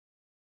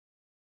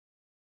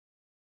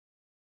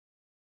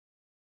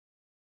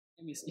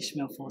My name is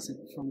Ishmael Forson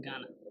from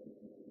Ghana.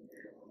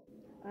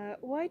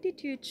 Why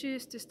did you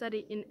choose to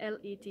study in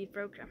LET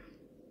program?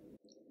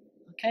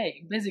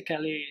 Okay,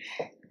 basically,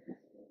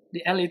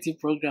 the LAT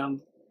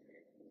program,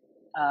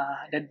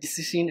 the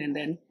decision and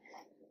then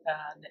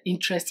the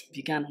interest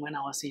began when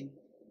I was in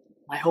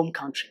my home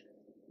country.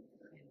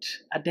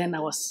 And then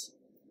I was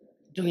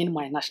doing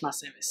my national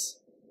service.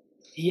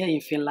 Here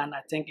in Finland,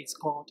 I think it's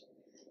called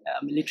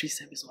military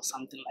service or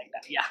something like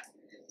that. Yeah.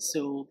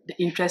 So the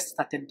interest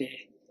started there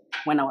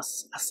when I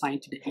was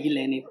assigned to the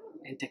e-learning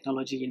and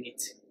technology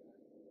unit.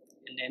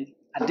 And then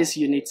at this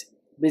unit,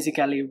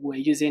 basically we're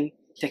using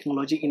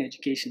technology in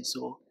education.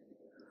 So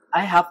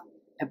I have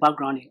a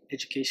background in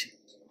education.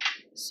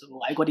 So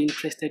I got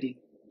interested in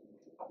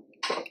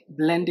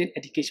blending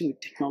education with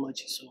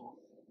technology. So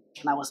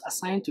when I was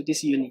assigned to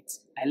this unit,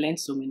 I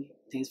learned so many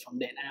things from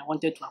there, and I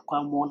wanted to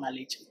acquire more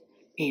knowledge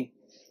in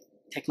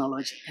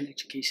technology and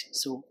education.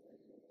 So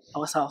I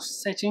was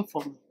searching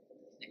from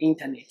the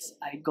internet.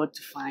 I got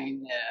to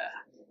find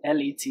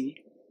LET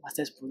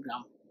master's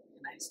program,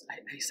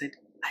 and I said,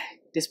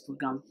 this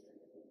program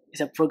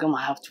is a program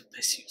I have to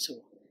pursue. So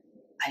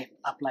I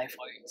applied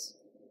for it,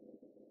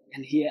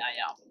 and here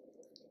I am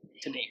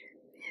today.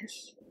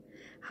 Yes.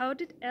 How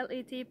did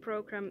LET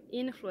program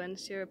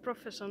influence your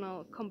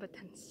professional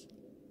competence?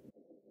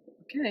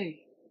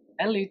 Okay,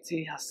 LET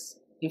has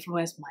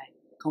influenced my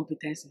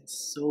competence in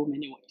so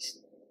many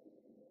ways.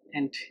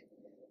 And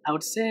I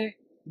would say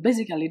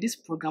basically this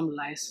program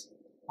lies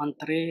on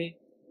three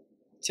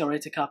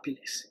theoretical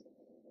pillars.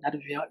 That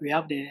we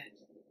have the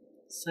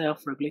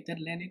self-regulated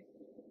learning,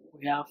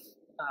 we have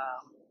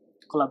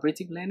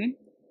collaborative learning,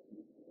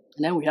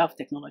 and then we have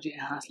technology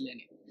enhanced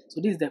learning.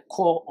 So this is the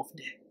core of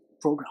the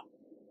program.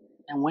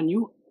 And when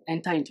you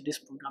enter into this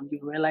program, you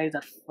realize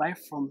that right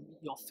from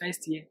your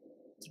first year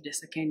to the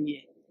second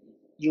year,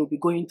 you'll be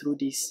going through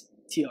these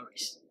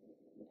theories.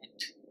 And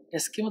the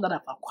skill that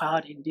I've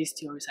acquired in these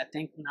theories, I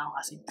think now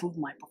has improved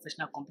my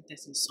professional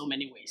competence in so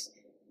many ways.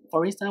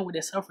 For instance, with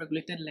the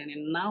self-regulated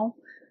learning, now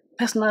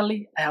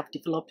personally, I have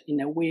developed in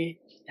a way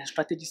and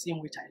strategies in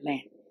which I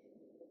learn.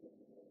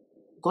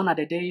 Gone are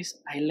the days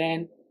I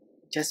learned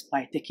just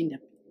by taking the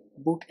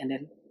book and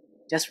then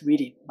just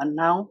reading. But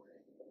now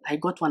I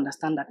got to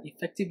understand that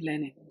effective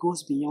learning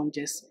goes beyond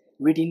just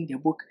reading the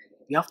book.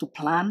 You have to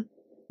plan,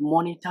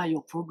 monitor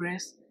your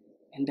progress,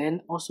 and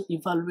then also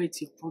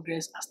evaluate your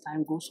progress as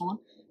time goes on.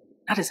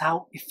 That is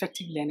how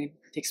effective learning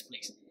takes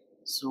place.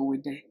 So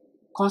with the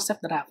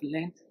concept that I've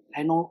learned,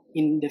 I know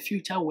in the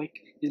future work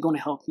is going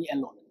to help me a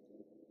lot.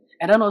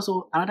 And then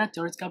also another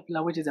theoretical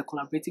pillar, which is the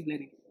collaborative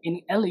learning.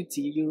 In LET,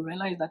 you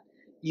realize that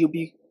you'll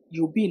be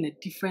in a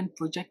different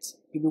project.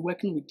 You'll be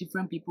working with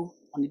different people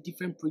on a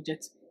different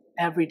project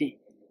every day.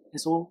 And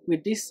so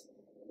with this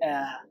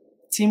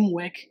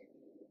teamwork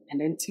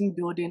and then team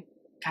building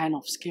kind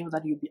of skill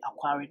that you'll be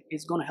acquiring,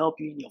 it's going to help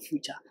you in your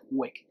future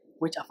work,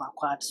 which I've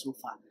acquired so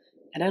far.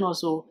 And then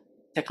also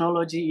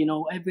technology,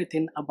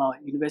 everything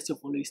about University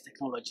of Olu is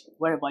technology.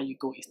 Wherever you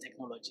go is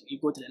technology. You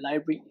go to the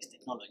library, it's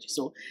technology.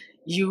 So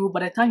by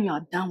the time you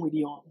are done with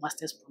your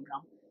master's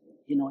program,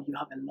 you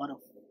have a lot of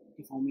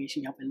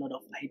information, you have a lot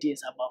of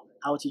ideas about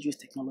how to use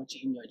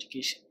technology in your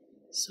education.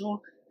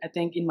 So I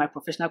think in my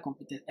professional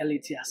competence,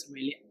 LET has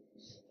really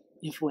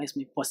influenced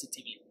me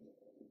positively.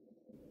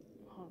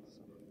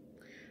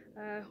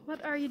 Awesome.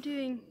 What are you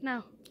doing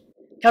now?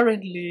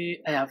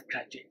 Currently, I have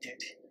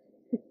graduated,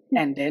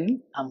 and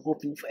then I'm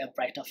hoping for a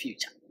brighter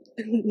future.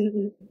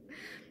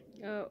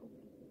 uh,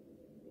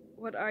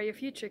 what are your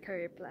future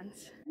career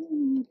plans?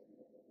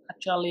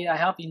 Actually, I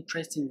have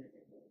interest in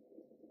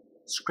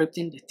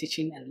scripting the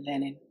teaching and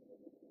learning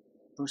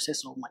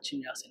process of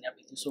materials and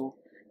everything. So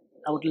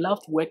I would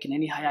love to work in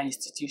any higher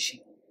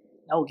institution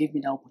that will give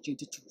me the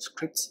opportunity to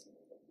script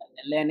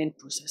the learning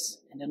process,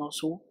 and then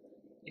also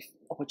if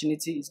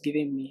opportunity is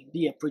given me,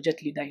 be a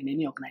project leader in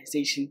any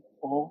organization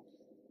or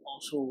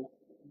also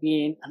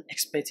being an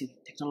expert in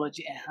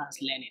technology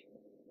enhanced learning.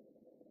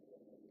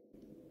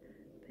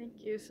 Thank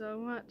you so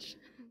much.